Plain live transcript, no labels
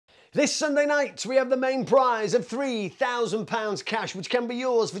This Sunday night, we have the main prize of £3,000 cash, which can be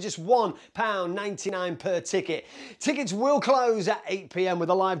yours for just £1.99 per ticket. Tickets will close at 8 p.m, with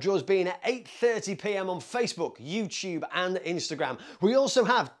the live draws being at 8:30 p.m. on Facebook, YouTube, and Instagram. We also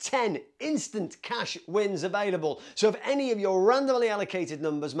have 10 instant cash wins available. So if any of your randomly allocated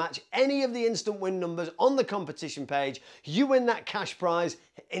numbers match any of the instant win numbers on the competition page, you win that cash prize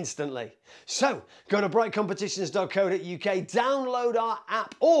instantly. So go to brightcompetitions.co.uk, download our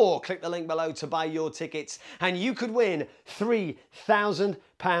app, or click the link below to buy your tickets, and you could win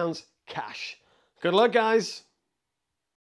 £3,000 cash. Good luck, guys.